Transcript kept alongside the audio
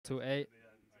till 8.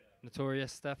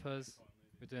 Notorious Steppers.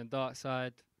 We're doing Dark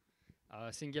Side.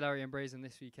 Singularity and Brazen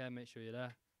this weekend. Make sure you're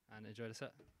there and enjoy the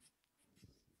set.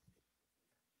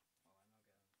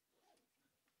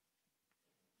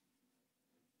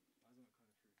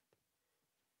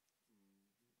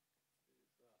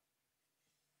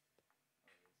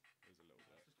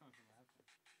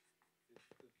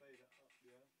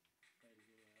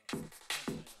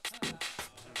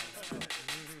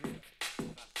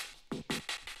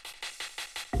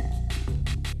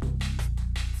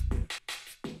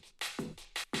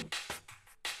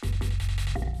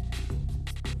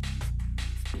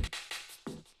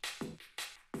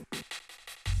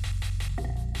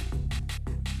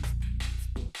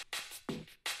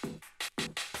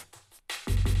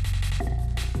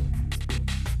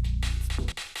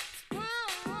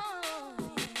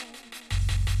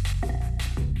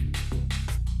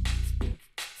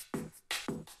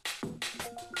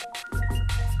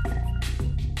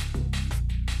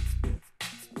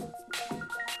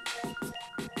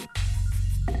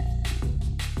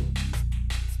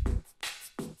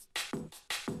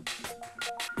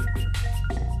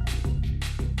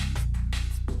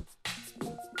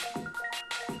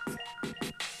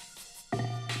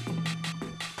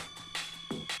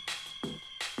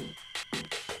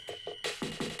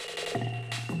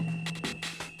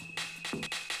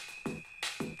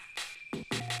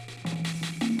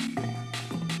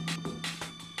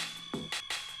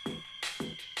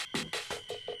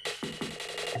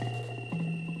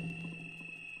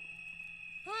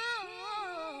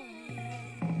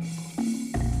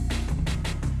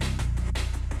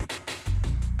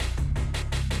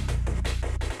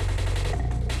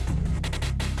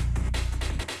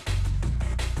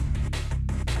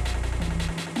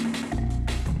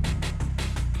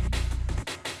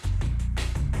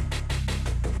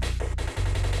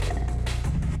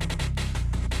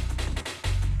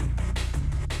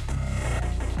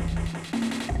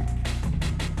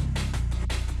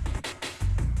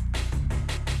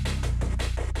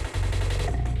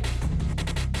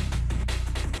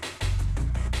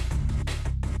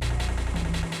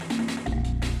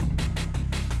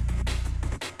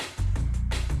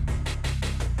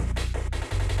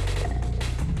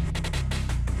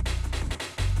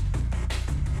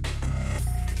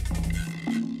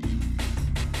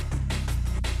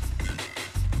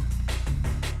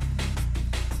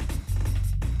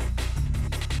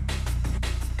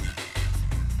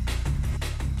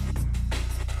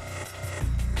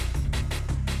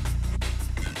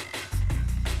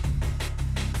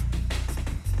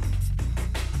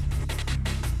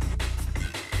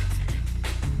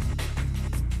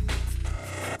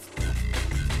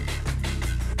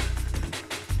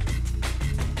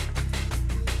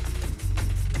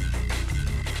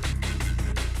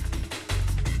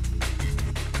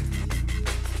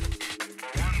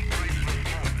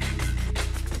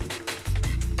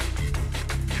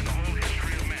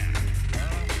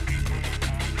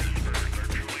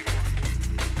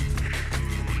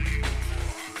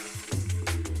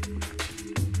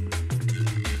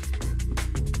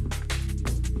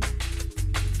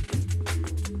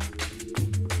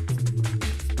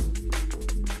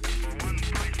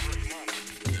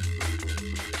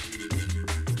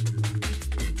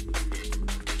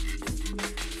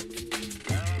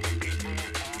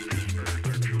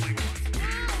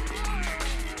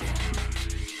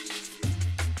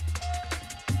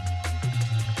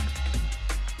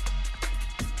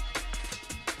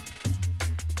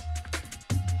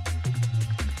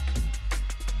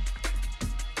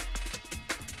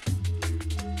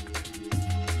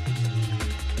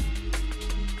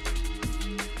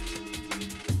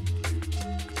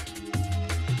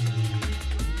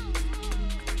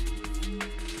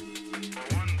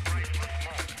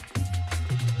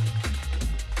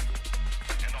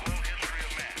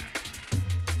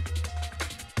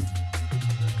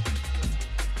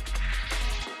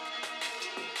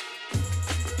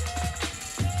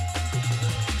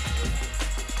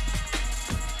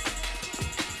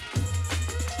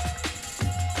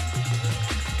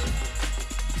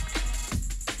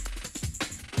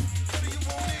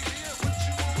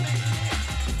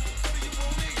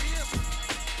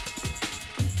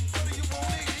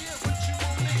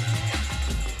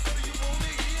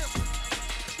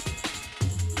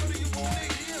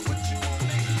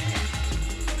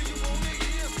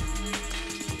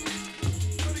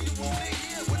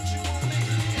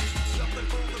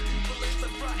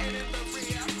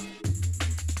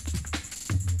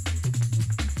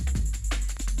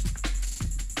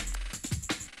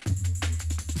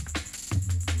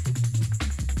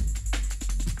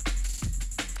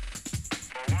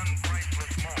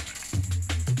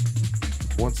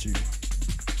 wants you.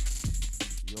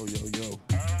 Yo, yo, yo.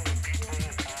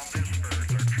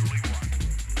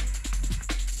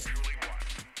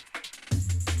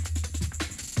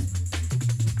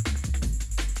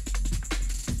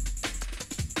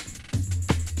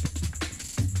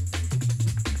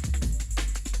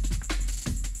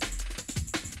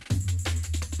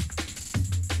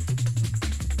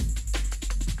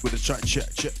 With the check.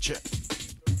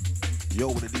 Yo,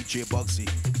 with the DJ Bugsy.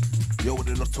 Yo, with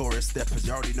the notorious steppers,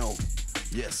 you already know.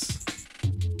 Yes.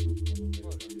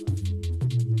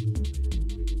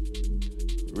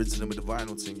 Rinsing them with the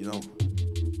vinyl thing, you know.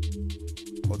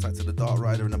 Hold tight to the Dark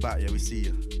Rider in the back, yeah, we see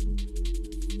you.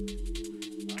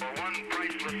 For one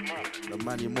priceless moment. The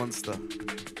man, you monster.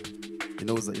 He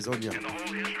knows that he's on you. In the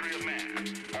whole history of man,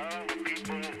 all the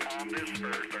people on this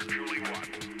earth are truly one.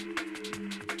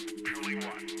 Truly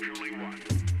one, truly one.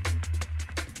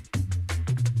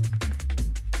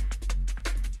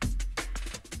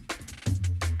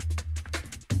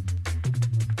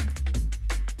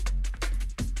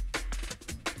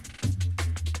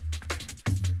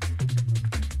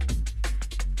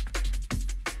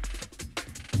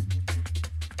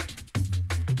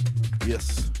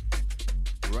 Yes,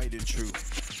 right and true.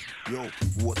 Yo,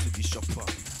 water the shopper,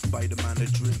 buy the man a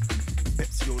drink.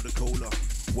 Pepsi or the cola,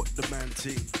 what the man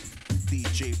think?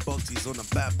 DJ Bugsy's on a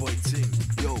bad boy ting.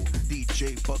 Yo,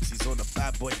 DJ Bugsy's on a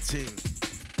bad boy ting.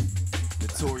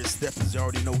 Notorious steppers, you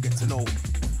already know, get to know.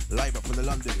 Live up from the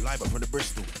London, live up from the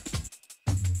Bristol.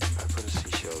 I put a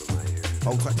seashell in my ear.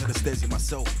 Hold tight to the STEZZY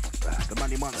myself. Back, The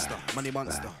money monster, back, money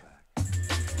monster. back.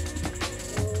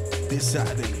 This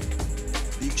Saturday,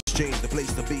 the exchange, the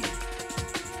place to be.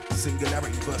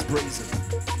 Singularity versus brazen.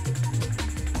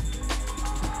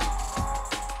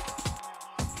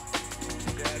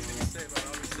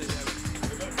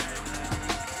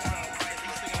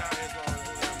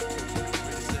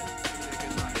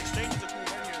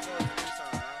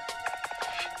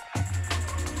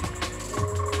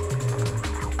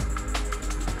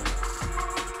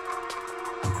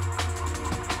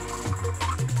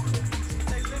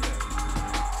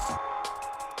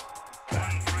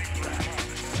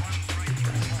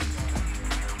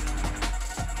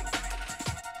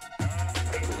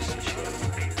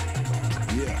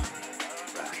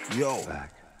 Yo,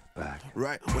 Back.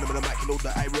 right, when I'm in the mic, you know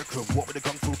that I reckon. What would they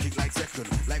come through, kick like second?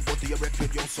 Like, what do you reckon?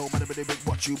 Yo, so man, I'm in big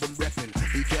what you been repping.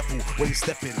 Be careful when you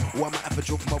stepping, or I might have a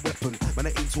joke for my weapon. Man, I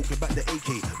ain't talking about the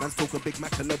AK, man's talking Big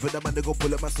Mac 11. I'm gonna go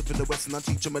pull up myself in the West and I'll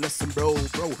teach him a lesson, bro.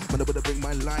 Man, I'm gonna bring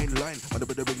my line. Man, I'm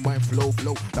gonna bring my flow.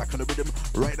 Back on the rhythm,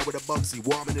 right now with the Bugsy,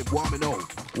 warming on.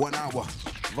 1 hour,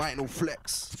 vinyl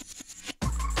flex.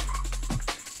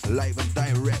 Live and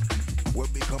direct. We're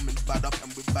becoming bad up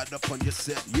and we bad up on your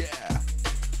set, yeah.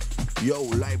 Yo,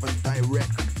 live and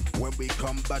direct. When we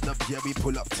come bad up, yeah, we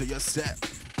pull up to your set.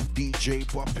 DJ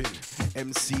popping,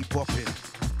 MC popping.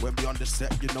 When we on the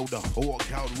set, you know the whole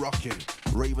crowd rocking.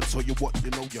 Rave until you what,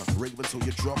 you know ya. Rave until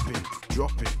you're dropping.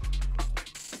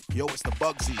 Yo, it's the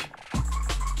Bugsy.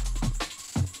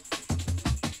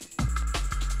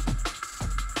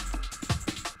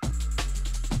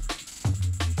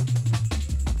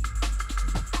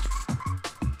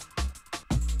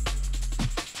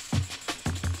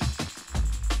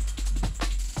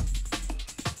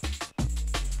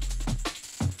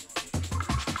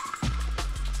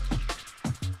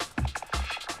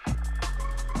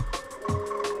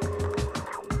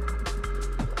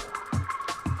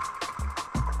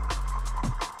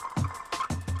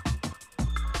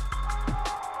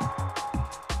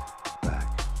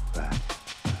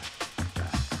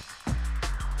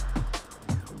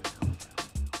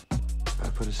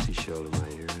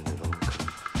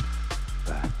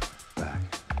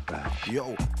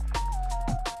 Yo,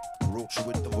 roach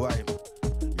with the vibe.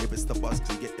 Yeah, Mr.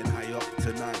 Bugsy getting high up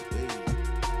tonight. Hey.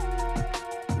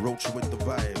 Roach with the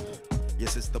vibe.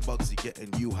 Yes, it's the Bugsy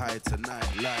getting you high tonight.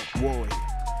 Like, boy,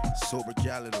 sober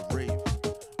gal in a rave.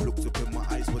 Looked up in my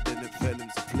eyes, but then it fell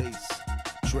into place.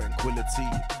 Tranquility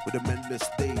with the endless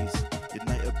days.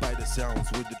 United by the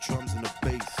sounds with the drums and the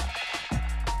bass.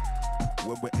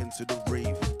 When we enter the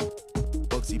rave,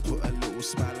 Bugsy put a little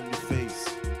smile on your face.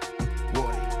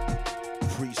 Boy,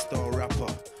 freestyle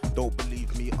rapper, don't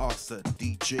believe me, ask a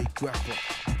DJ grapper.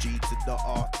 G to the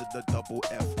R to the double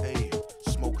FA.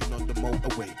 Smoking on the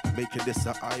motorway, making this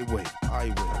a highway.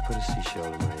 I put a seashell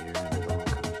in my ear and it all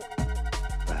comes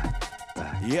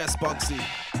back. Yes, Bugsy.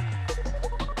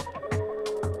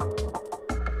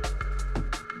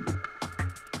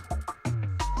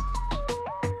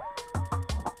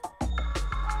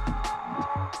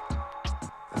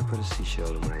 I put a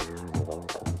seashell in my ear and it all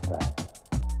comes back.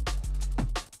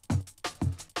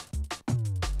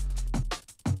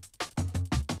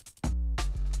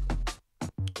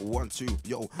 1, 2,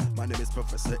 yo, my name is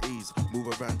Professor Ease. Move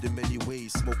around in many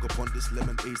ways. Smoke upon this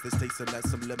lemon haze. This tasting like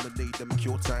some lemonade. Them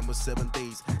cure time was 7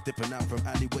 days. Dipping out from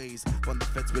alleyways. Bun the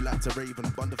feds, we like to raven.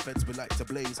 Bun the feds, we like to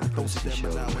blaze. Don't see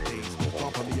them nowadays.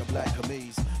 Can't put me up like a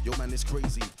maze. Yo, man, it's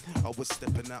crazy. I was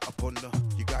stepping out upon the.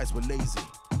 You guys were lazy.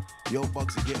 Yo,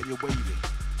 bugs are getting you wavy.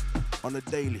 On a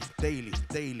daily.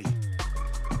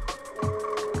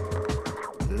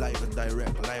 Live and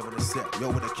direct, live on the set. Yo,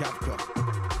 with a Capca.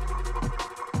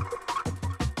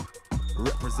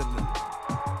 Representing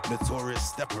Notorious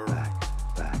Stepper. Back.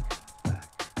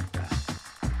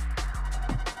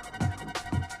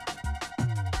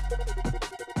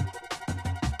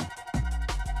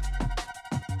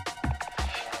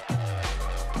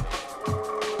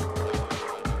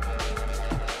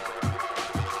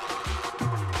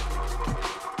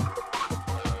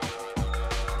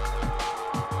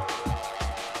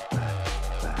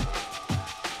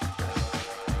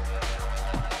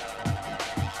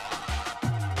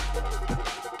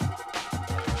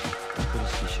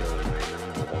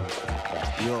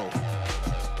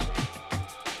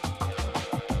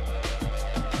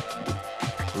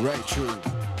 Right, true.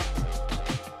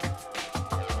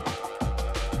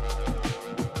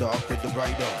 Dark with the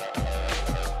rider.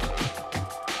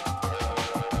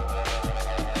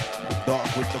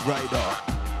 Dark with the rider.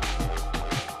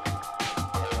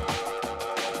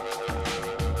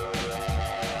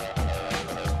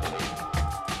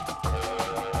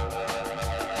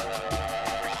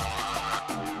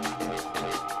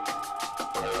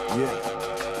 Yeah,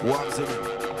 one's in it.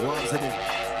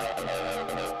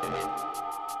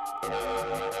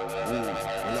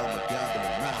 Well, I'm a gambling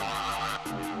man.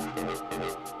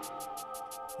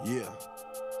 Yeah.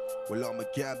 Well, I'm a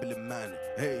gambling man.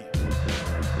 Hey.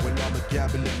 Well, I'm a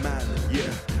gambling man.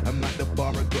 Yeah. I'm at the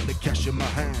bar, I got the cash in my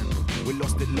hand. We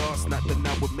lost it last night, but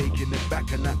now we're making it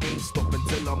back. And I ain't stopping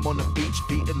till I'm on the beach,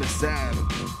 feet in the sand.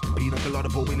 Pina colada,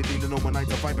 four wheeling, dealing on my 9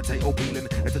 to 5 potato peeling.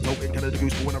 It's a token, Canada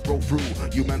goose, but when I roll through,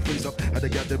 you man freeze up. Had to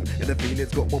get them in the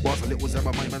feelings. Got more bars, a little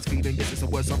Zama, my man's feeling. This is the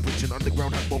words I'm preaching.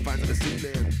 Underground, have more fans in the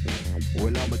ceiling.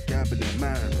 Well, I'm a gambling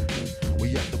man.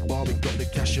 We at the bar, we got the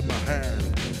cash in my hand.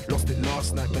 Lost it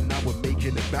last night, but now we're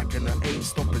making it back. And I ain't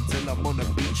stopping till I'm on the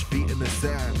beach, feet in the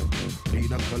sand.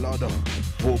 Pina colada,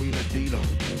 four wheeler dealer.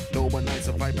 No one 9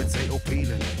 to 5 potato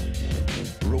peeling.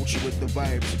 Roach you with the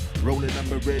vibes, rolling and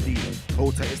we're ready.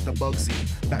 Hold tight, it's the Bugsy,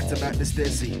 back to back the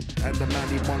STEZZY and the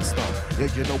Manny Monster. Yeah,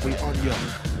 you know we on ya.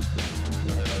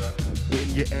 We in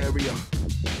your area.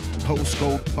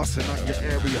 Postcode, busting out your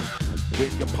area. We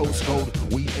in your postcode,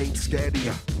 we ain't scared of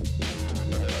ya.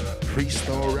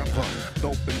 Freestyle rapper,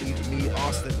 don't believe me,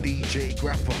 ask the DJ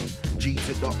Grapper. G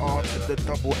to the R to the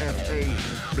double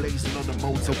FA, blazing on the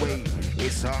motorway.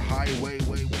 It's a highway,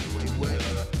 way.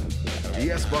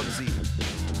 Yes, Bugsy.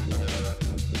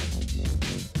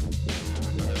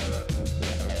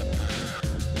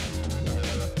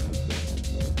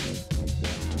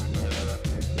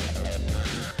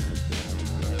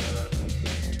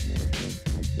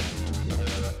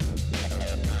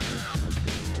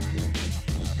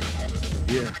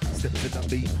 Yeah, step to the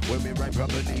beat when we ride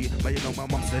properly. But you know my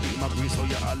mom said eat my grease, so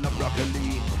yeah, I love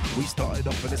broccoli. We started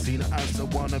off in the scene as a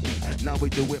wannabe. Now we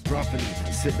do it properly.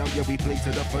 Sit down, yeah, we play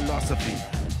to the philosophy.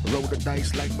 Roll the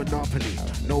dice like Monopoly.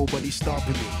 Nobody's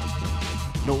stopping me.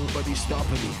 Nobody's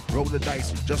stopping me. Roll the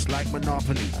dice just like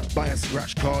Monopoly. Buy a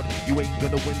scratch card, you ain't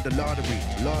gonna win the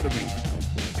lottery.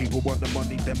 People want the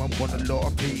money, them I want a lot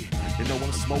of pee. You know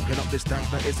I'm smoking up this tank,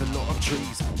 there is a lot of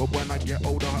trees. But when I get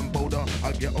older and bolder,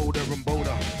 I get older and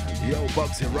bolder. Yo,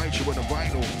 Bugsy, right you with a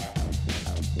vinyl.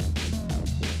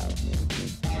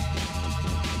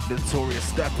 Notorious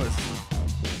Steppers,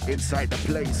 inside the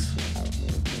place.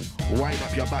 Wind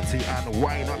up your body and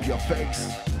wind up your face.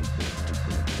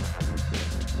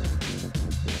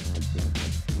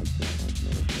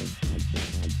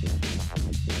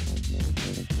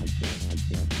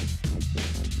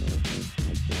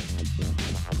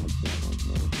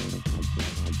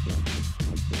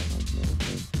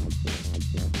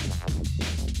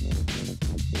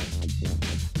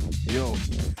 Yo,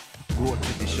 go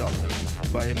to the shop,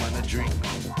 buy a man a drink,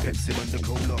 Pepsi and the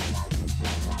cola.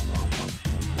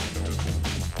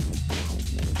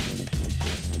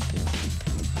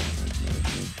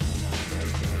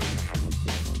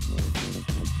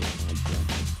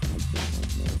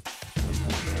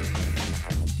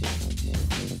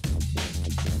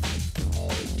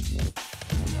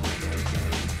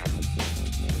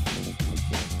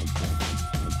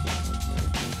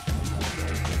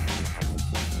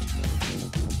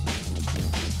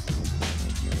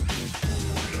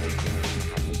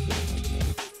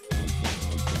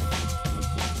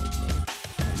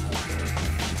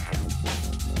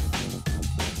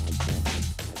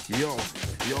 Yo,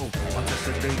 I'm just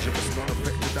a dangerous,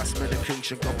 non-affected, that's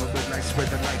medication. Government life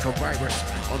spreading like a virus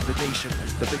on the nation.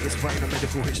 The biggest fight in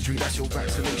medical history, that's your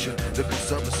vaccination. The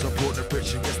conservatives support the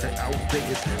rich and yes, they're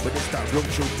outdated. But it's that real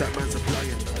truth that man's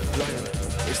applying.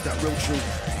 It's that real truth.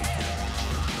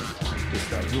 It's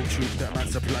that real truth that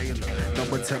man's applying.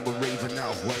 Number 10, we're raving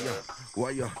now.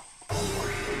 Why ya?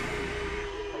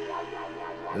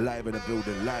 Live in the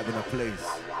building, live in the place.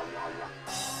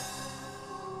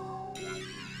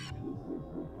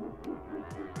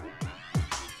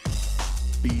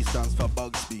 B stands for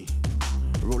Bugsby.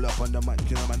 Roll up on the mic,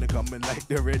 you know, man, they coming like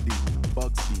they're ready.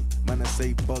 Bugsby, man, I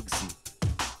say Bugsy.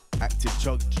 Active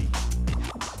Chug G.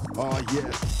 Oh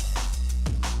yeah.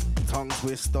 Tongue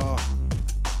twister.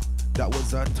 That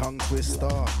was a tongue twister.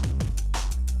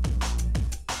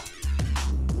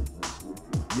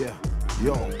 Yeah,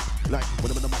 yo. Like,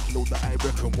 when I'm in the mic, you know that I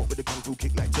reckon. What with the kung fu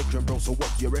kick like Tekken, bro? So what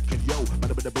do you reckon? Yo,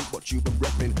 man, I'm in the bait, what you been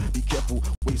reppin'? Be careful,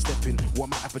 where you steppin'. What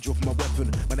might have to draw from my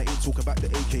weapon? Man, I ain't talk about the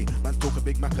AK. Man, talk a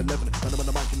Big Mac 11. Man, I'm in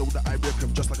the mic, you know that I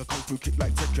reckon. Just like a kung fu kick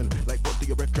like Tekken. Like, what do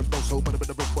you reckon, bro? So, man, I'm in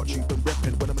the bait, what you been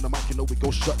reppin'? When I'm in the mic, you know we go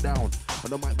shut down. On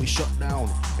the mic, we shut down.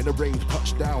 In the rave,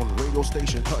 touchdown. Radio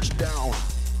station, touchdown.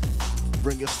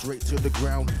 Bring it straight to the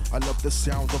ground. I love the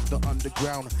sound of the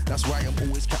underground. That's why I'm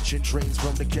always catching trains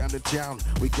from the county town.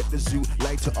 We get the zoo,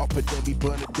 light it up and then we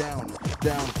burn it down.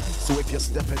 So if you're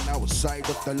stepping outside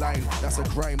of the line, that's a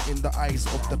crime in the eyes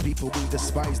of the people we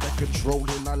despise. That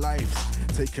controlling our lives.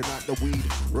 Taking out the weed,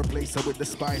 replace it with the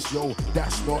spice. Yo,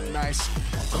 that's not nice.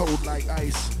 Cold like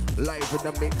ice, live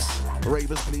in the mix.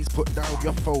 Ravers, please put down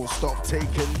your phone. Stop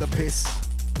taking the piss.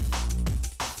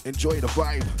 Enjoy the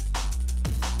vibe.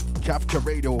 Kafka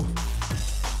Radio.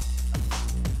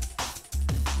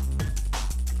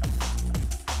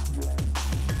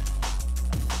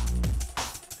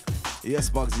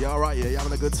 Yes, Bugsy, alright, yeah, you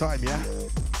having a good time, yeah?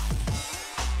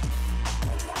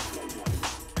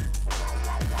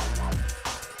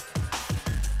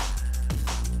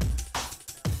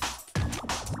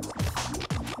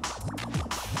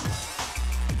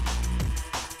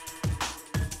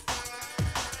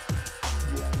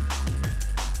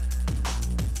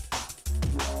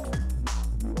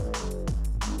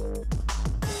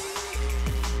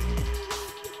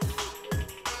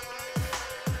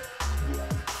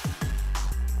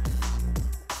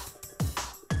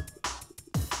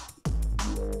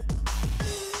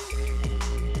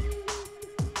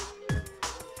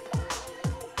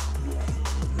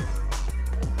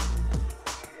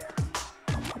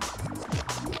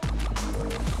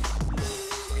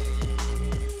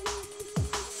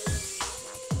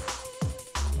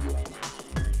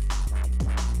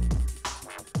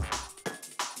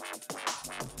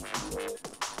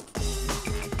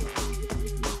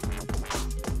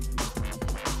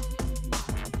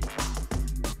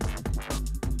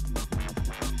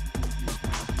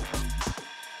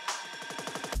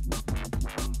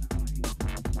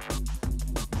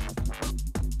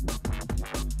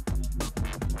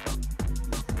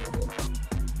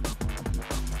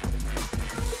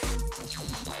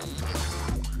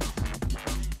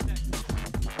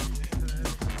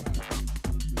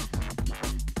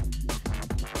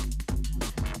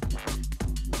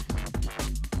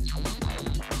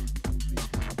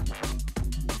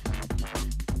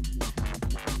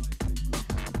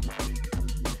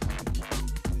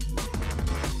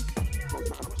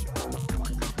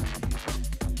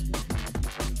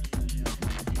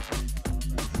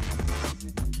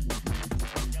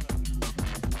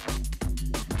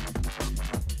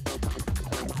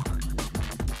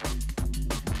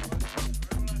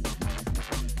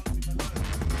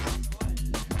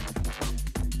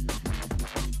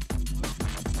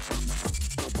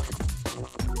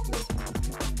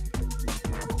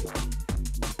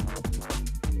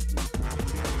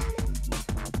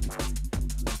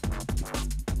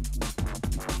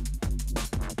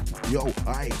 Yo,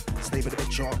 I stay for the big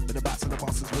chart, then the bats and the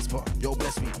bosses whisper. Yo,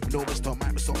 bless me, no mister,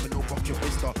 might be something, no fucking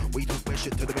mister. We don't wear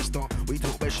shit to the mister, we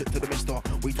don't wear shit to the mister,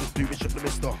 we don't do shit to the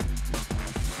mister.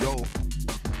 Yo,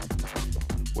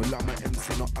 well I'm an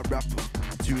MC, not a rapper.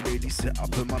 Two ladies sit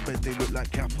up in my bed, they look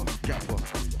like Kappa.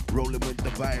 Rolling with the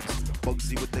vibes,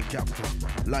 Bugsy with the capper,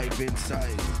 live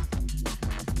inside.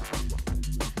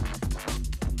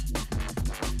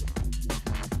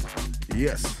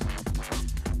 Yes.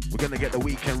 We're gonna get the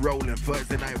weekend rolling.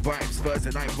 Thursday night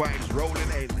vibes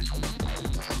rolling in.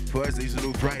 Thursday's a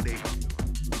new Friday.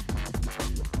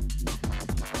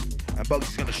 And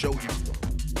Bugsy's gonna show you.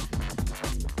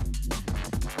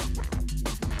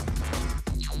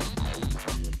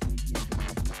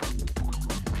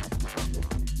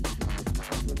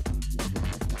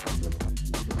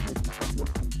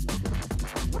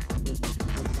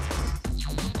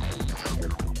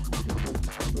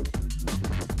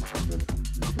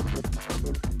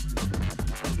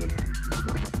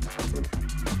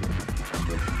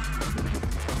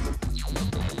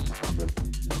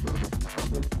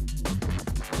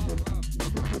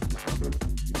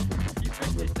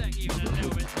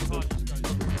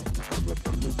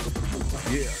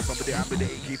 Yeah, somebody out with the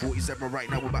AK-47 right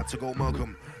now, we're about to go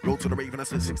Malcolm. Roll to the Raven, I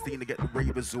said 16 to get the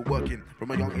ravers all working.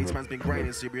 From a young age, man's been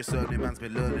grinding, serious earning, man's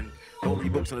been learning. Don't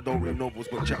read books and I don't read novels,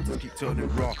 but chapters keep turning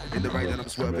raw. In the right and I'm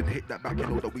swerving, hit that back, you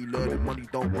know that we learning. Money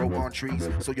don't grow on trees,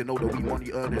 so you know that we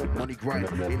money earning. Money grind,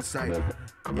 inside,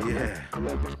 yeah,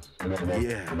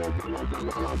 yeah.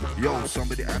 Yo,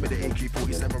 somebody out with the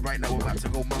AK-47 right now, we're about to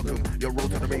go Malcolm. Yo, roll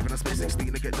to the Raven, I spent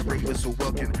 16 to get the ravers all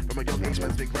working. From a young age,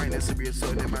 man's been grinding, serious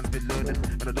earning, man's been learning.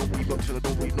 And I don't read books and I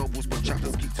don't read novels, but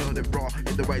chapters keep turning raw.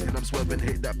 In the right and I'm swerving,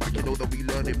 hit that back, you know that we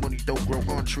learning. Money don't grow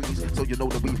on trees, so you know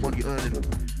that we money earning.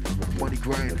 Money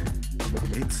grind,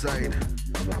 inside,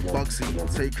 Bugsy,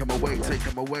 take him away, take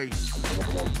him away.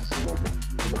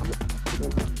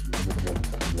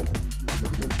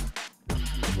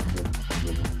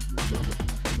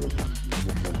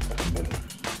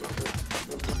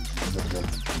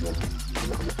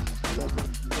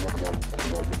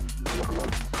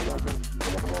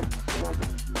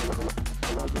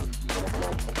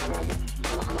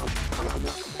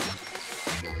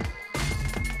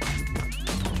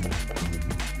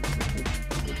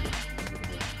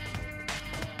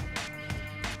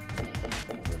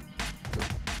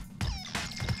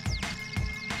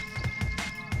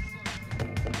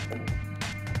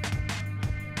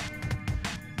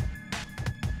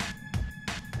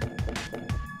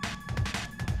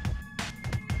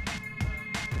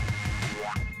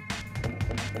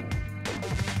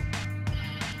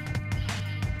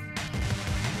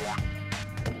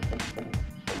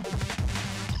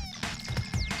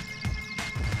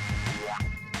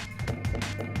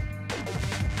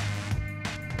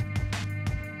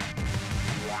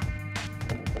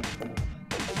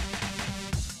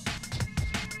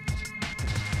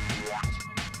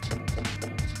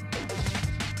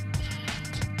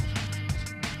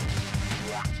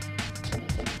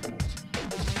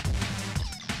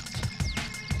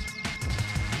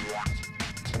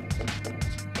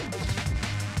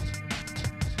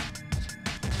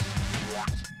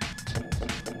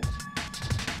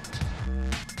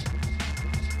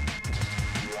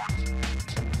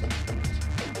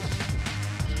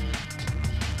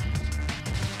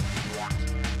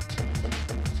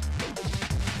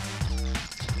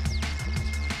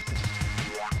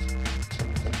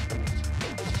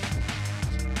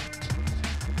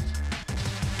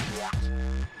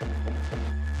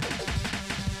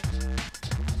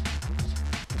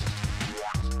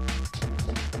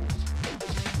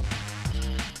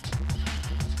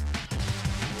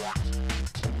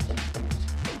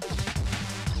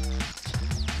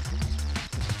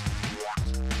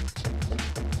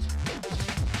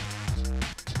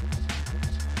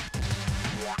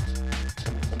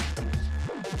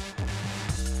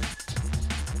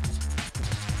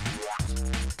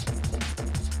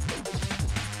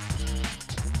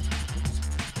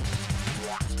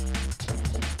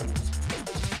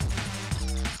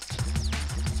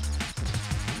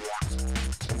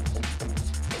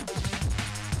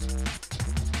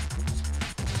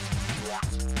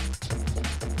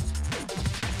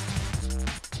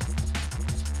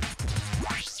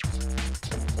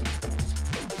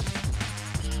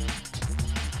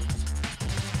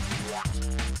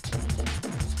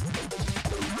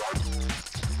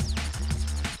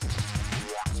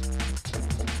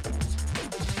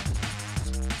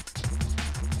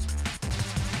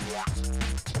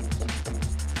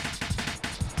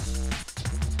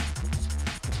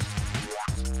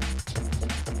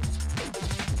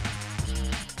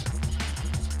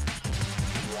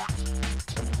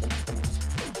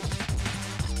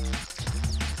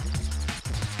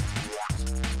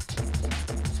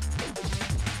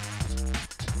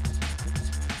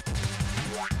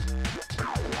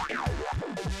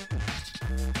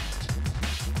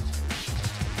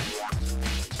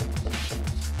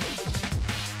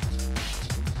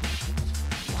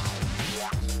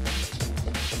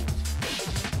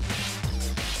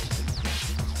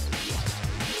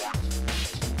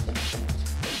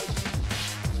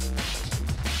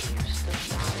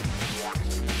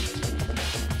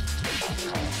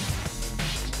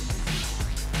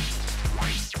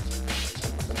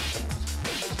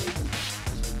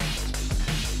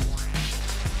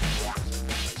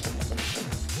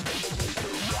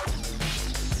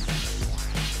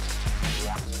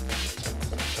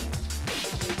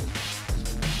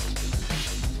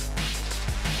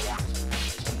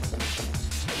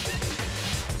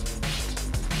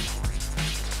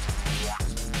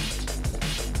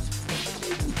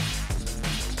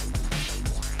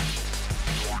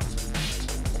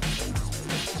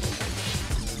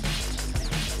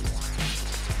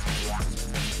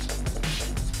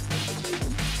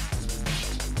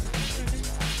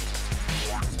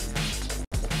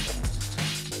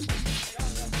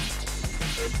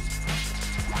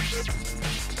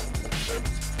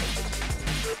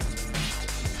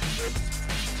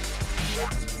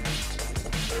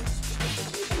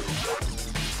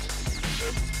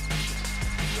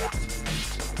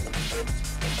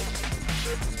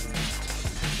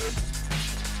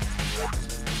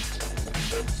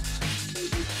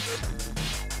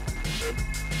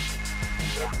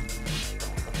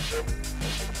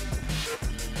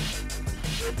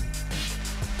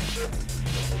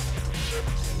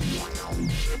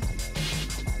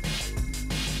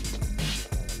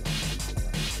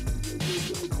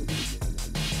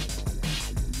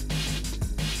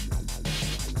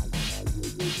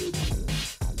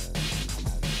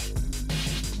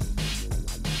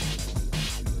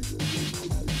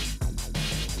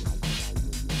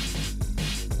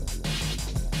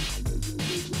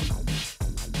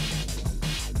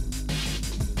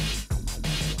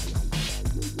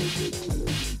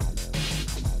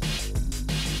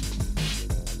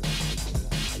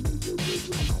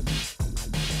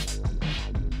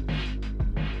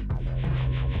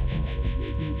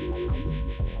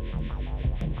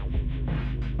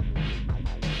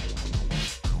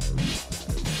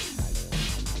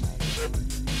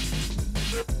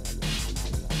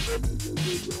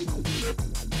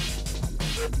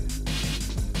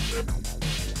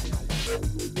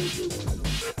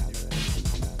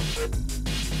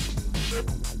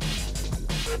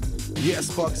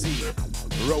 Yes, Bugsy,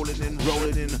 rolling in,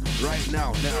 right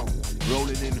now,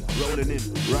 rolling in,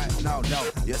 right now.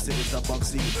 Yes, it is the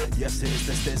Bugsy, yes, it is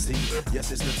the STEZZY,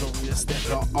 yes, it's the Notorious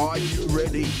Stepper. Are you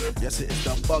ready? Yes, it is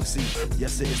the Bugsy,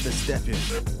 yes, it is the Stepping.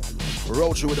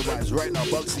 Roll through with the vibes right now,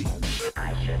 Bugsy.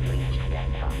 I should reach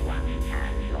that on one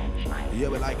and launch my. Yeah,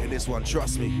 we're liking this one,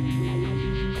 trust me.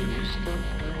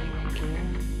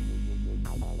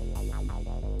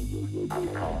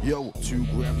 Yo, 2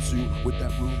 grams too, with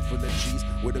that room full of cheese.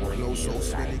 With them clothes so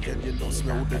smelly, can you not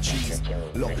smell the cheese?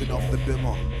 Locking off the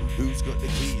bimmer, who's got the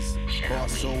keys? Bar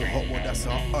so hot, well that's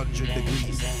 100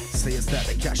 degrees. Say it's that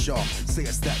the cash off, say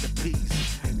it's that the peas.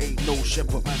 Ain't no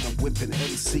shepherd man, I'm whipping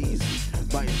MCs.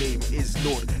 My name is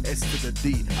Lord, S to the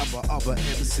D. I'm a other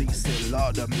MC, say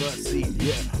Lord of mercy.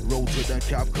 Yeah, roll to the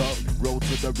cab car, roll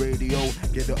to the radio.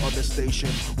 Get it on the station,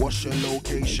 watch your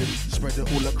location. Spread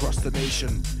it all across the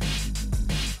nation.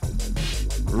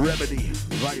 Remedy,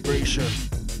 vibration.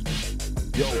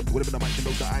 Yo, whatever the mic can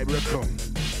know that I reckon.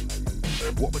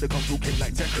 What would they come through king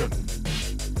like Tekken?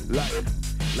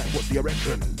 Like what do you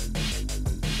reckon?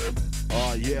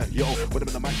 Oh yeah, yo,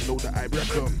 whatever the mic can know that I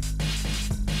reckon.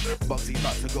 Bugsy's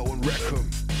about to go and wreck 'em.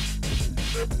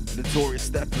 Notorious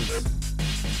Steppers.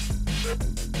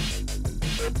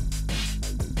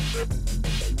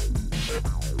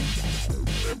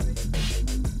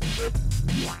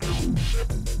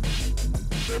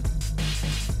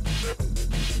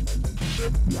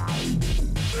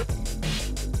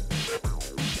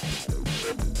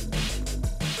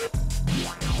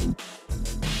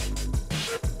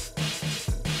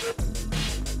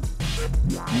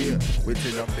 Yeah, we're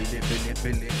till I'm bin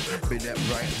it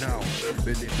right now.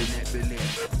 Bin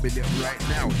it right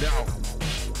now.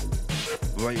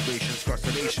 Vibrations cross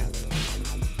the nation.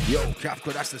 Yo,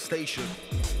 Kafka, that's the station.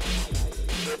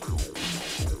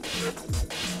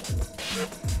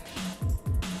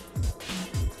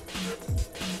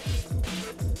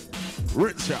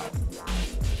 Rinse out.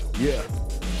 Yeah.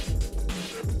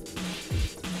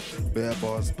 Bare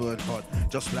bars burn hot,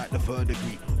 just like the 3rd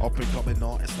degree. Up and coming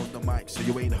artist on the mic, so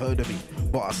you ain't heard of me,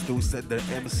 but I still said the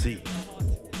MC. When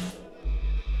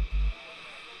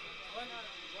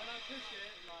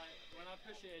I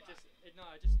push it,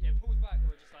 it pulls back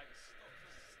or it just like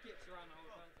skips around the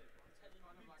whole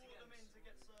turntable.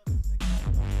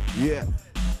 Yeah,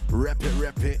 rep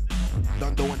it.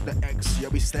 Dundo and the X, yeah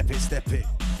we step it.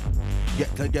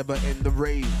 Get together in the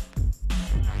rave.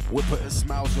 We're putting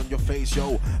smiles on your face,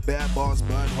 yo. Bare bars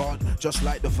burn hard, just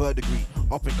like the 3rd degree.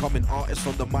 Up and coming artists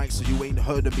on the mic, so you ain't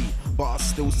heard of me, but I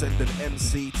still send an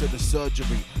MC to the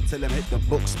surgery. Tell them hit the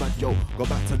books, man, yo. Go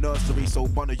back to nursery, so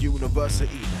Bonner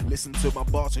University. Listen to my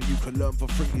bars and you can learn for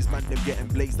free. These man, them getting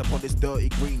blazed up on this dirty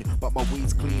green, but my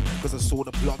weed's clean, cause I saw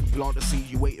the plug plant the seed.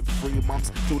 You waited for 3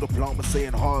 months till the plant was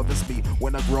saying harvest me.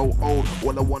 When I grow old,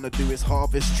 all I wanna do is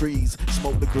harvest trees,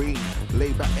 smoke the green,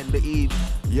 lay back in the eve.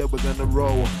 Yeah, we're gonna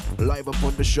roll live up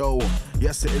on the show.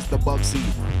 Yes, it is the Bugsy.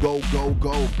 Go.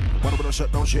 Wanna wanna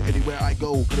shut down shit anywhere I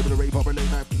go. Could have been a rave hopper late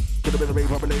night. Could have been a rave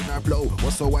hopper late night flow.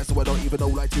 What's so white so I don't even know,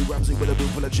 like 2 grams with a room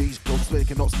full of cheese. Close to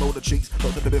cannot smell the cheese.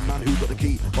 Not the big man who got the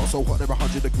key. Not so hot, they're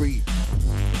 100 degree.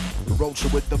 Roach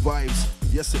with the vibes.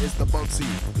 Yes, it is the Bugsy.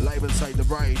 Live inside the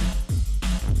ride.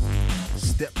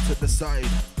 Step to the side.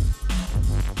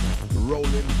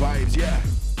 Rolling vibes, yeah.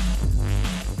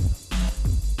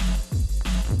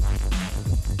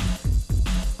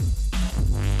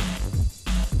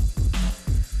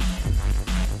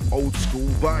 school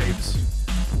vibes.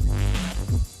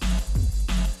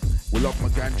 We love my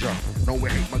ganja, no we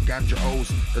hate my ganja O's.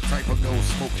 The type of girls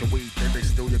smoke your weed, then they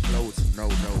steal your clothes. No,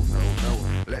 no, no, no.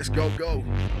 Let's go, go.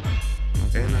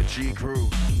 Energy crew.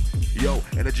 Yo,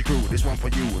 energy crew, this one for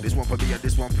you, this one for me, and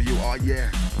this one for you. Oh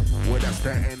yeah. Well, that's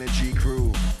the energy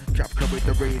crew. Capca with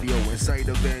the radio inside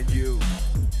the venue.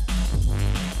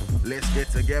 Let's get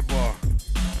together.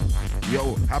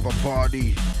 Yo, have a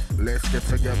party. Let's get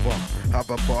together, have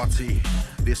a party.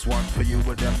 This one for you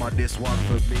and them, and this one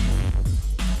for me.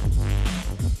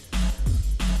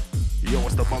 Yo,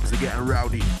 what's the bugs are getting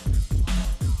rowdy?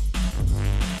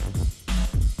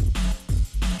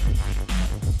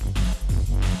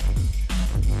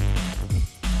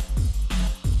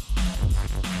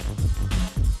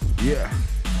 Yeah,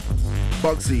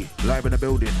 Bugsy, live in the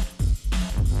building.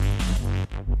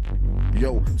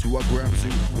 Yo, to a gram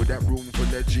suit with that room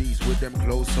full of G's, with them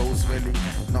clothes so smelly,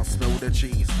 not smell the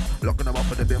cheese. Locking them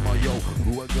up in the bimmer, yo,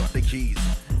 who I got the keys?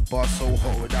 Bar so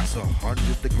hot, that's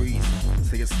 100 degrees.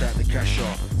 Say you stack the cash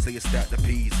off, say you stack the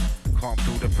peas. Can't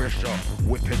feel the pressure,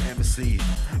 whipping MC.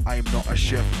 I am not a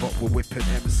chef, but we're whipping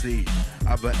MC.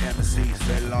 Other MCs,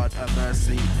 say Lord have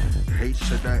mercy. H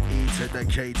to the E to the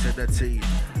K to the T,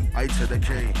 I to the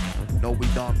K. No, we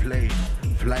don't play.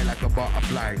 Fly like a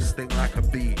butterfly, sting like a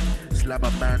bee. Slam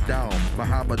a man down,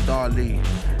 Muhammad Ali.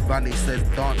 Valley says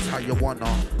dance how you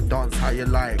wanna, dance how you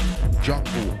like.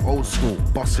 Jungle, old school,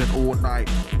 bustin' all night.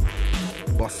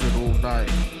 Bustin' all night.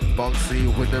 Bugsy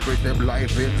with the rhythm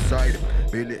life inside.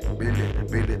 Bill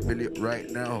it right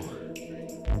now.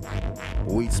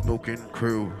 Weed smoking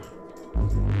crew.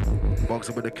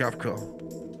 Bugsy with the Kafka.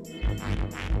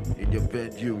 In your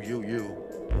venue, you.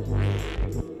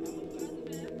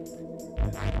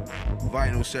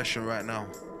 Vinyl session right now.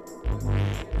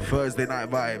 Thursday night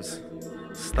vibes.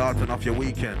 Starting off your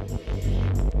weekend.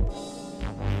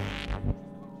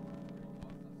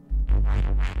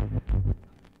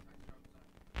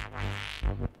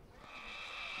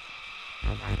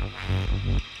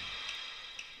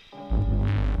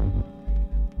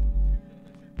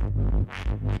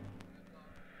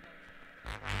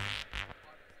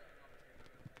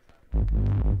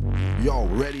 Yo,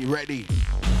 ready.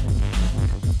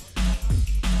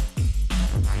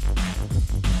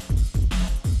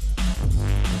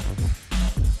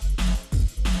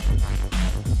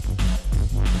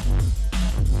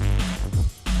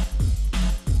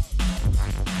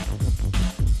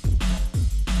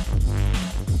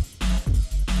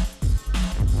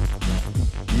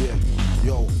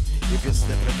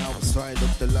 Outside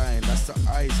of the line, that's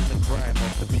the eyes and the crime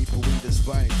of the people we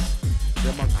despise.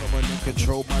 Them are coming and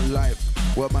control my life.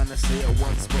 Well, man, I say it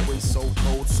once, but we so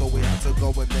cold, so we had to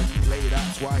go and then play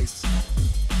that twice.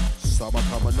 Some are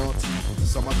coming naughty,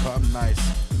 some are come nice,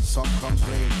 some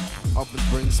complain, others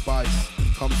bring spice.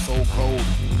 Come so cold,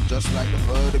 just like the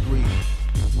third degree.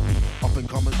 Up and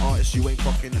coming artists, you ain't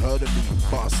fucking heard of me,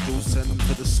 but I still send them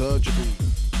to the surgery.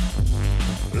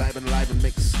 Live and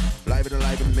mix, live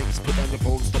and mix. Put down your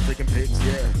phone, stop taking pics,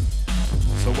 yeah.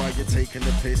 So why you taking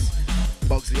the piss?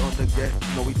 Bugsy on the get,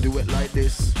 you know we do it like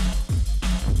this.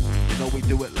 You know we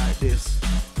do it like this.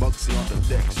 Bugsy on the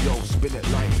decks, yo, spin it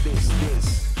like this.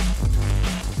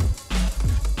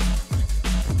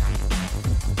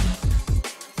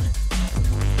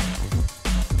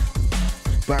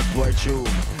 Bad boy Chew,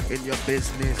 in your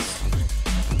business.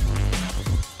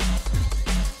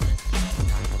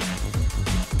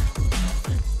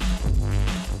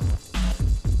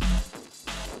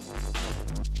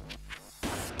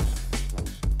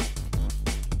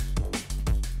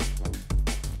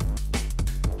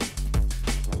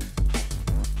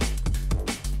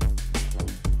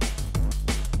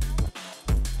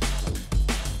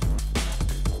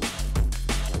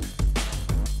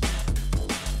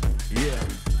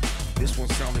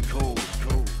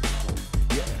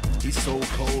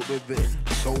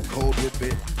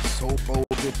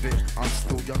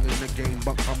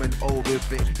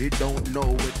 You don't know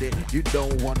with it, you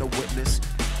don't wanna witness.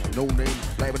 No name,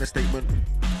 live in a statement.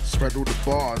 Spread all the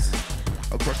bars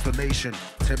across the nation.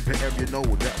 10 PM, you know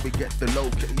that we get the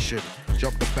location.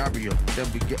 Jump the barrier,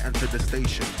 then we get into the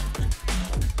station.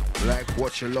 Like,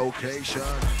 what's your location?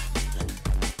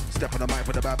 Step on the mic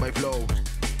for the bad boy flow.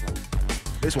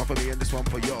 This one for me and this one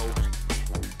for yo.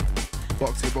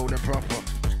 Bugsy rolling proper.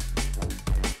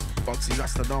 Bugsy,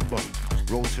 that's the number.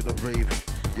 Roll to the brave,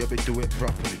 yeah, we do it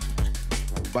properly.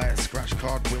 Buy a scratch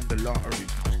card, win the lottery.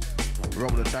 Roll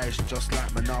the dice just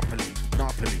like Monopoly.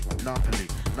 Napoli.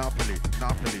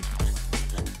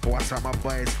 Boy, I time my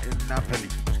boys in Napoli.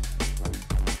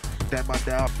 Them are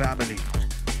their family.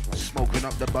 Smoking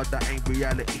up the bud, that ain't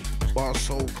reality. Bar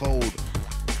so cold.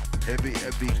 Heavy,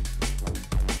 heavy.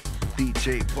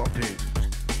 DJ popping.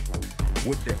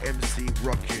 With the MC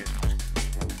rocking.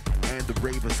 And the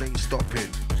ravers ain't stopping.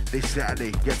 This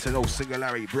Saturday, get to know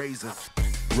Singularity Brazen.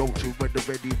 Roaching with the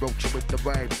ready, roaching with the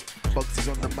vibes. Bugsy's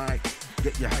on the mic,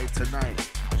 get your hype tonight.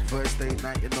 Thursday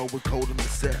night, you know we're cold on the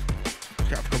set.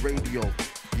 Kafka Radio,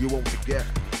 you won't forget.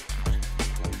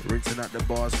 Rinsing at the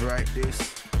bars like this.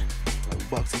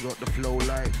 Bugsy got the flow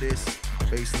like this.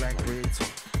 Baseline creator.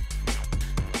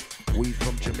 We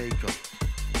from Jamaica.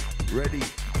 Ready?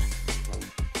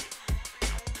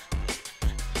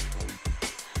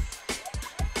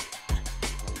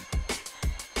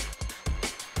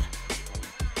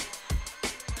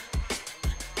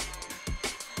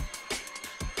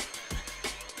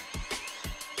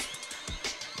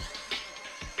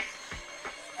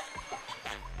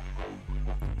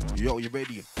 Yo, you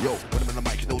ready? Yo, when I'm on the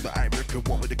mic, you know that I reckon.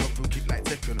 What with the kung fu kick like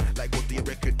Tekken? Like what do you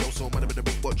reckon? Yo, so man, I'm in the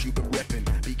ring, what you been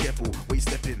reppin'? Be careful, where you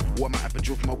steppin'? What might happen,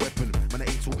 drill from my weapon? Man, I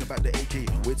ain't talking about the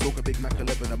AK, we're talking Big Mac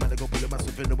 11. I'm gonna go pull a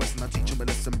massive in the West and I teach him a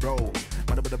lesson, bro.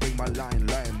 Man, I'm gonna bring my line,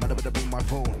 man, I'm gonna bring my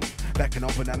phone. Backing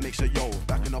up on that mixture, yo,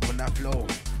 backing up on that flow.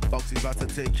 Bugsy's about to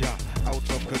take ya out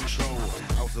of control,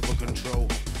 out of control.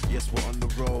 Yes, we're on the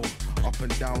roll, up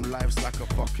and down life's like a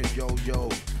fucking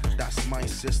yo-yo. That's my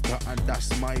sister and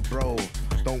that's my bro.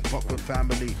 Don't fuck with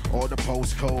family or the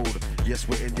postcode. Yes,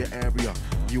 we're in your area,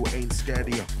 you ain't scared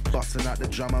of ya. Busting out the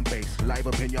drum and bass, live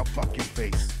up in your fucking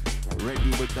face. Ready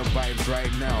with the vibes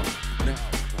right now,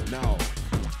 now.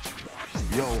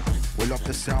 Yo, we love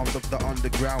the sound of the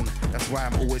underground. That's why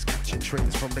I'm always catching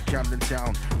trains from the Camden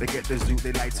town. They get the zoot,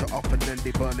 they light it up and then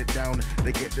they burn it down.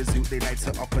 They get the zoot, they light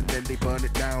it up and then they burn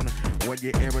it down. When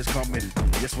your era's coming,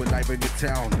 yes, we're live in your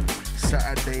town.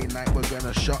 Saturday night, we're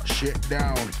gonna shut shit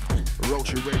down.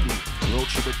 Roach you ready,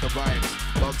 roach you with the vibes.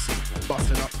 Bugsy,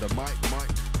 busting up the mic,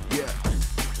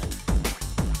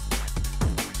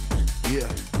 yeah,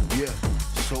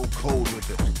 so cold with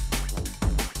it.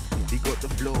 He got the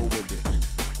flow with it.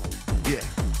 Yeah,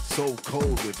 so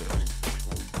cold with it.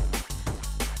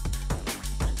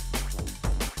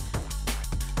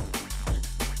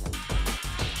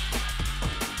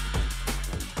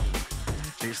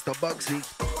 It's the Bugsy.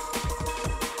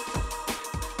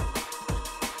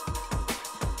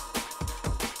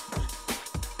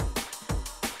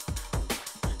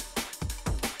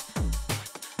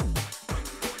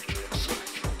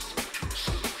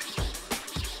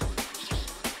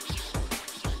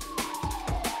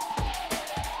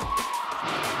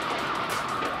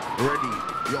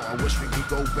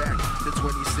 Go back to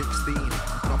 2016.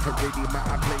 Not for radio, man,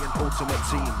 I play an ultimate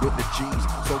team with the G's.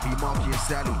 Sophie, Marky and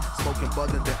Sally, smoking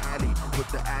bud in the alley.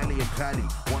 With the alley and Pally,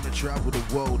 wanna travel the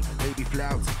world. Maybe fly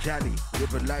out to Cali,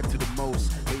 live a life to the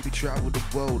most. Maybe travel the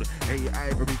world. Hey,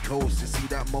 Ivory Coast, you see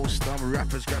that most dumb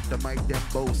rappers grab the mic, them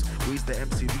boast. We's the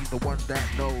MCV's the one that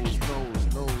knows.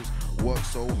 Worked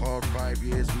so hard, 5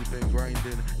 years we've been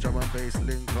grinding. Drum and bass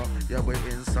link up, yeah, we're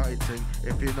inciting.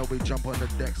 If you know we jump on the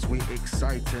decks, we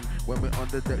exciting. When we're on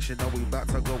the decks, you know we about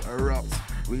to go erupt.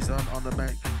 Reason on the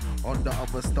mic, on the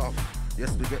other stuff.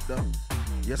 Yes, we get the them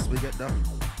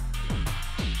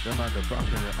man, they're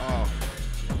rocking it off.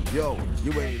 Yo,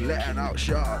 you ain't letting out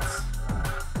shots.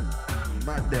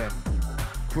 Mad them,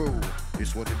 crew,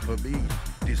 this one it for me.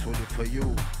 This one is for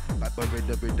you. Bad boy with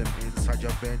the rhythm inside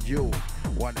your venue.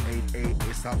 188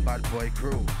 is a bad boy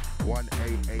crew.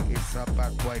 188 is a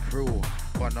bad boy crew.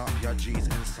 Burn up your G's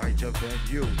inside your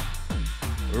venue.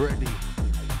 Ready?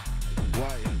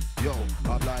 Why? Yo,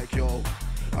 I'm like yo.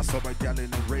 I saw my gal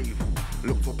in a rave.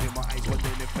 Looked up in my eyes, but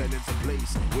then it fell into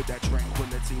place. With that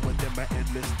tranquility, with them my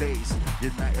endless days.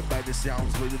 United by the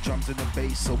sounds, with the drums and the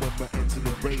bass. So when we're into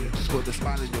the rave, put a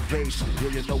smile in your face. Yeah,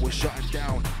 you know we're shutting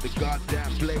down the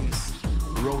goddamn place.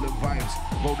 Rolling vibes,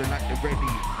 rolling like they're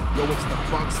ready. Yo, it's the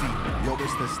Bugsy, yo,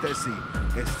 it's the STEZZY.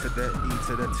 It's to the E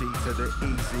to the T to the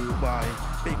easy Y.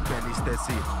 Big Benny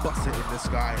STEZZY, bust it in the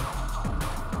sky.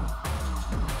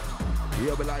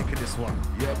 Yeah, we're liking this one.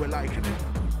 Yeah, we're liking it.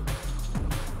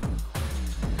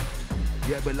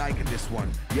 Yeah, we're liking this one.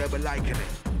 Yeah, we're liking it.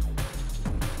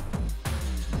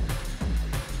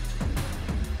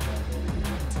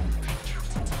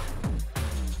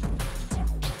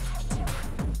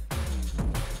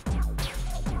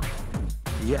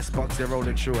 Yes, Bugsy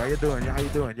rolling through. How you doing? How you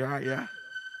doing? You alright, yeah?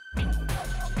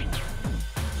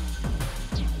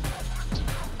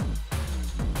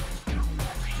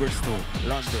 Bristol,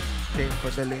 London, came for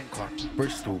the link up.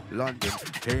 Bristol, London,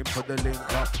 came for the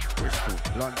link up. Bristol,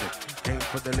 London, came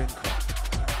for the link up.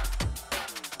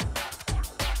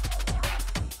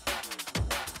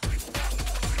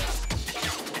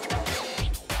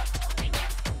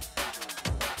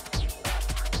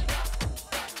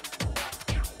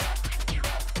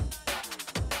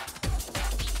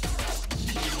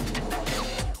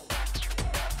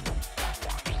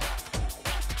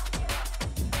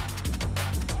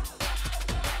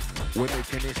 We're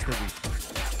making history.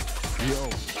 Yo,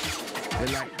 they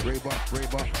like rave up,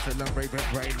 tell them rave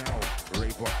it right now.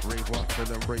 Rave up, tell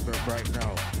them rave it right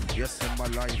now. Yes, in my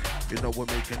life, you know we're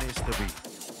making history.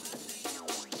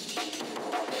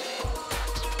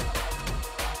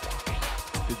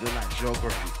 They didn't like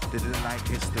geography, they didn't like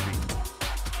history.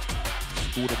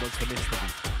 School them was the mystery.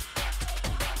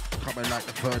 Coming like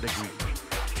the third degree.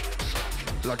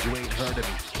 Blood, you ain't heard of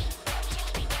me.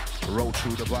 Roll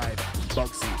through the vibe,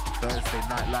 Bugsy, Thursday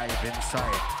night live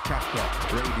inside. Kafka,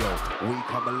 radio, we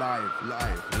come alive,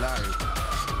 live.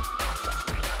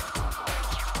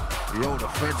 Yo, the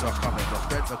feds are coming.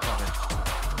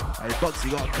 Hey, Bugsy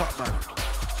got a cut, man.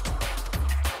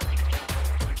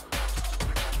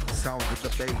 Sounds with the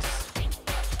bass.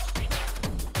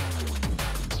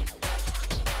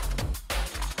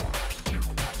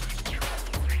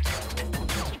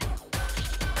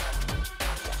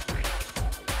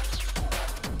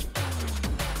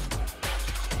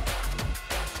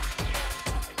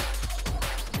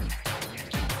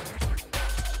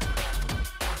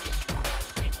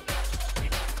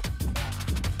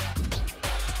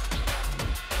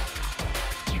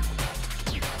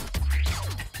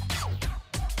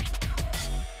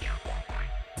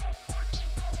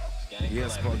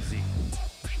 Yes, Bugsy.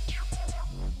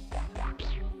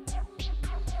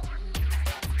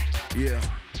 Yeah.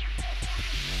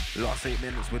 Last 8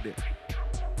 minutes with it.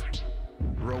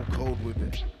 Roll code with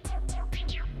it.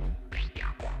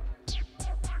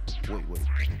 Wait.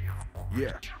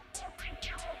 Yeah.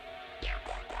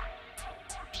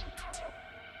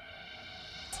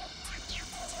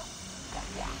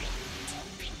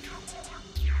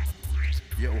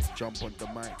 Yo, jump on the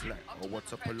mic like, or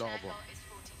what's up, Palava?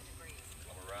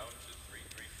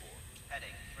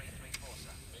 Heading 334,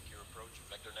 sir. Make your approach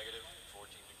vector negative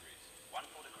 14 degrees.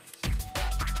 14 degrees.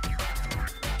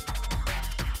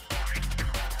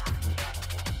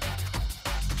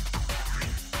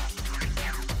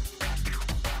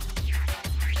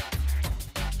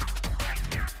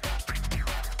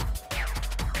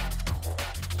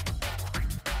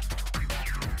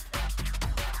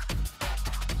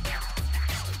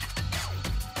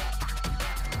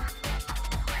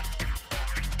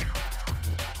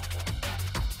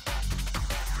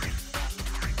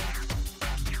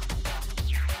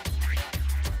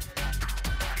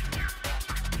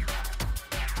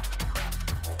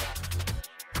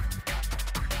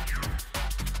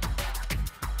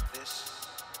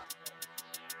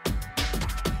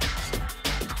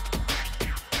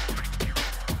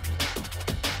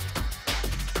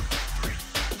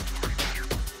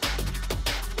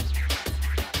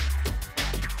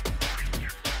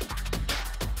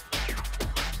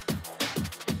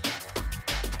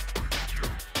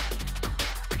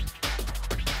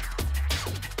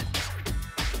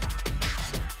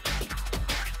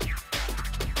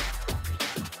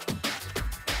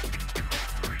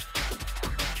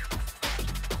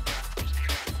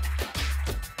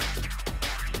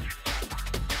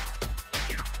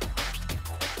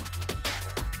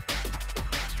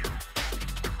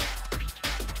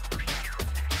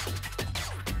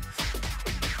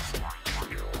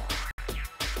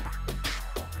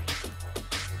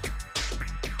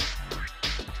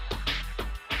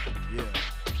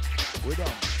 We're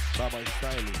done. Bye-bye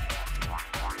styling.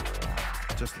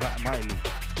 Just like Miley.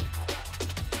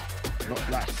 Not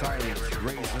like silence.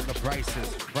 Raising the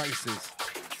prices.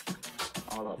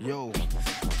 Yo,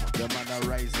 the man are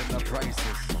raising the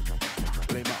prices.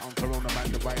 Play my uncle on the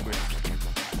man the vibrant.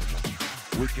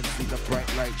 We can see the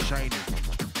bright light shining,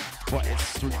 but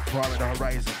it's too far in the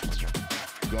horizon.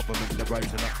 Government they're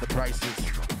rising up the prices.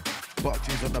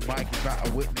 Boxes on the mic, you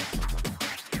better witness.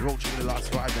 Roach in the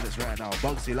last 5 minutes right now.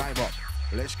 Bugsy live up.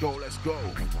 Let's go. There's gonna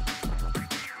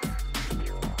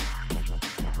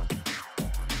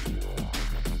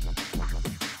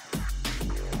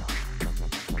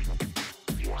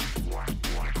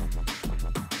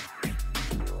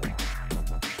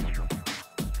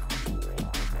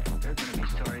be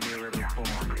story there every form.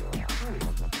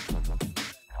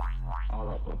 All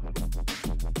of them.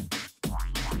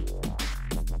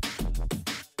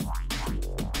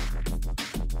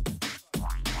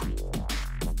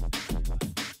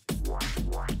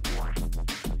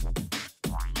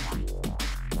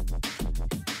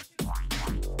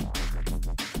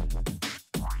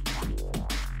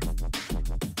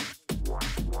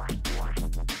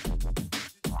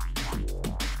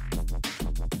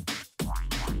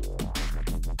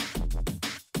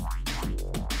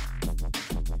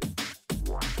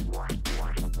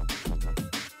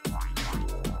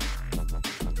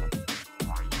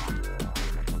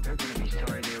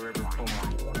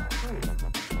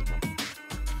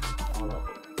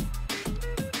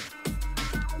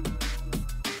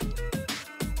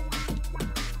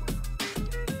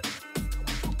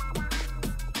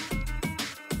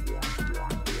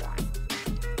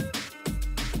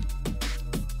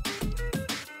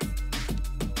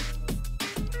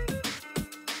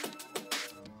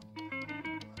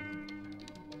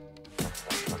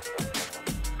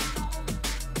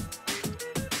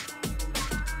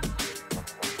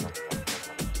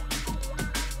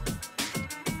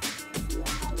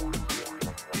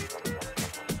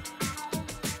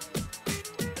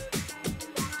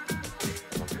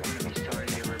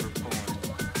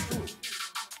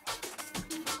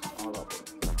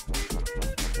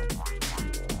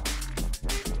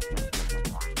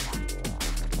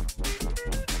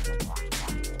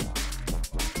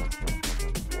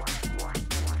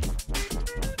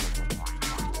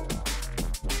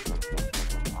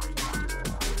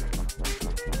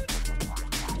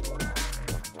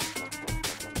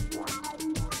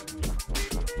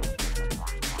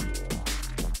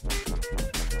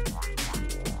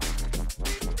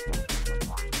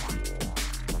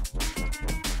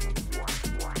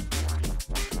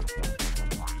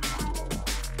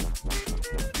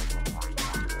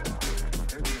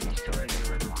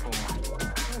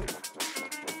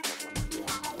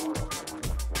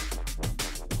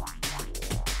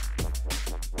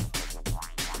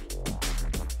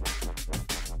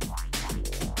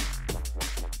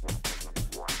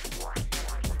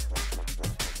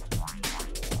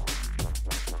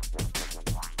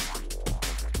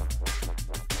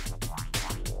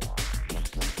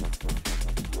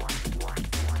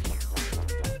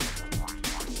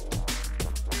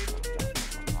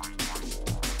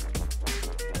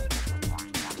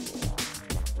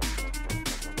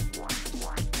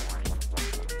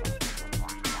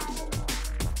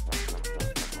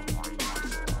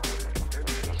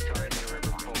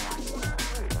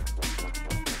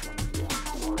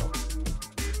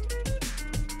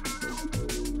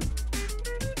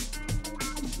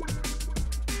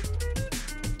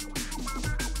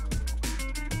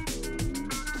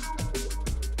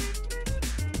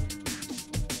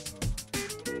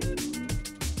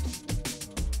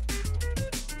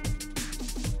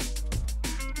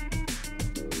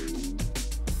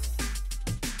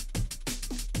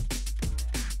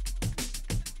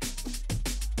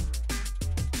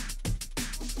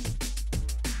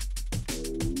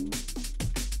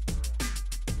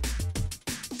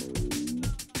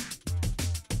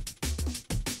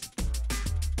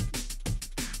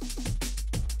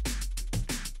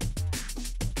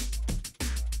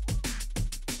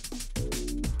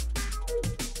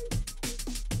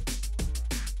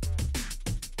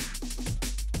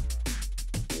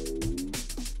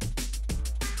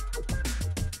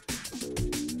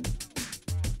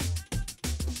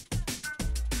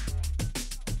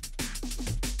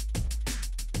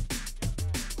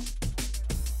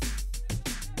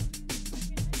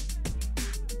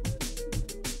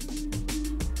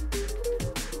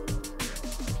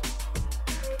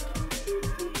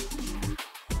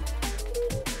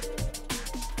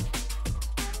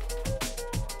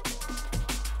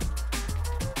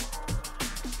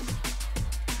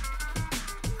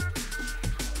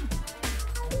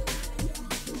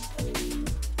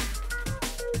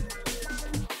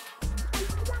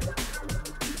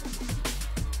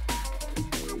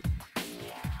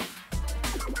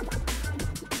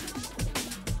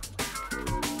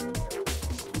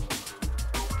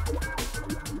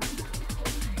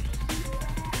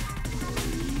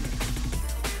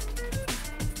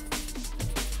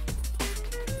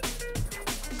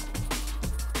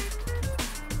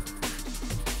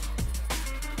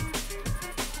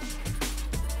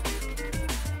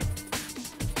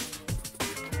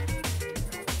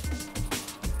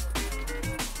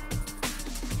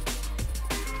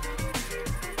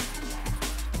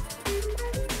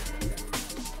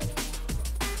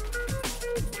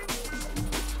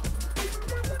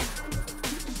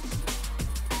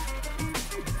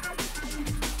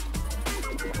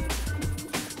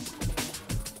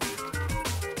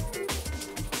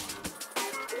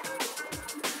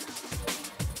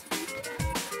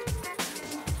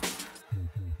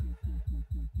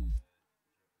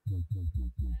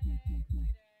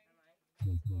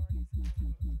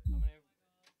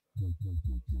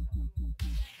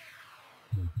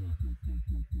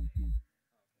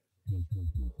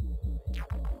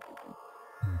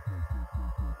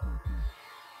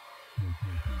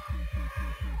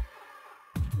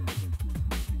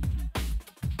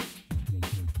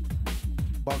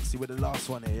 Bugsy with the last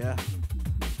one here, yeah?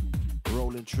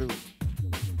 Rolling true.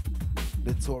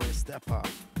 Notorious Stepper.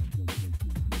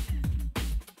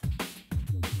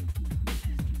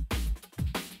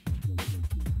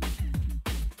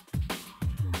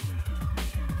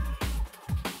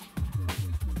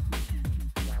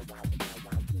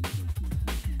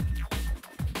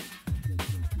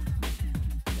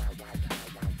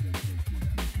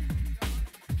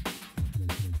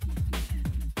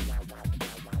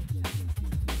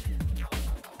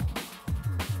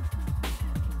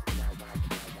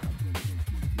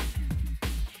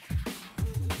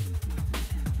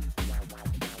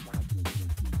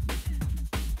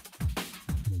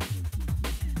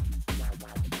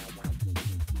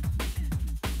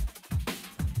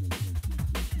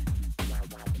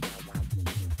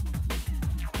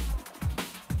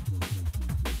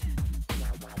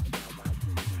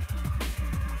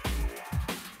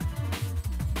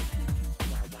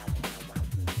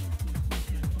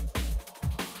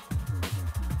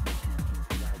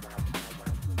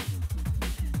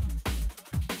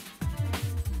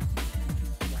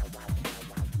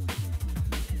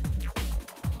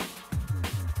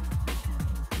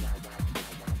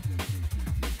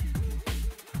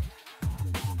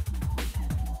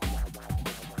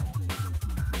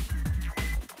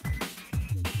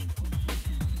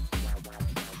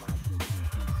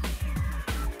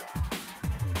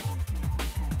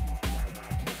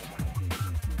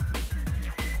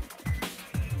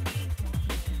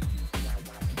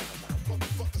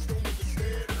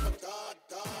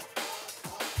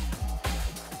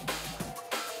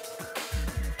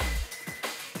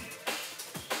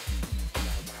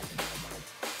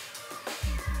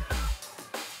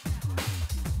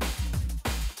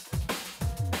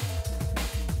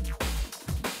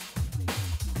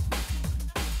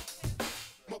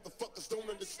 Motherfuckers don't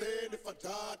understand if I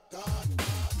die.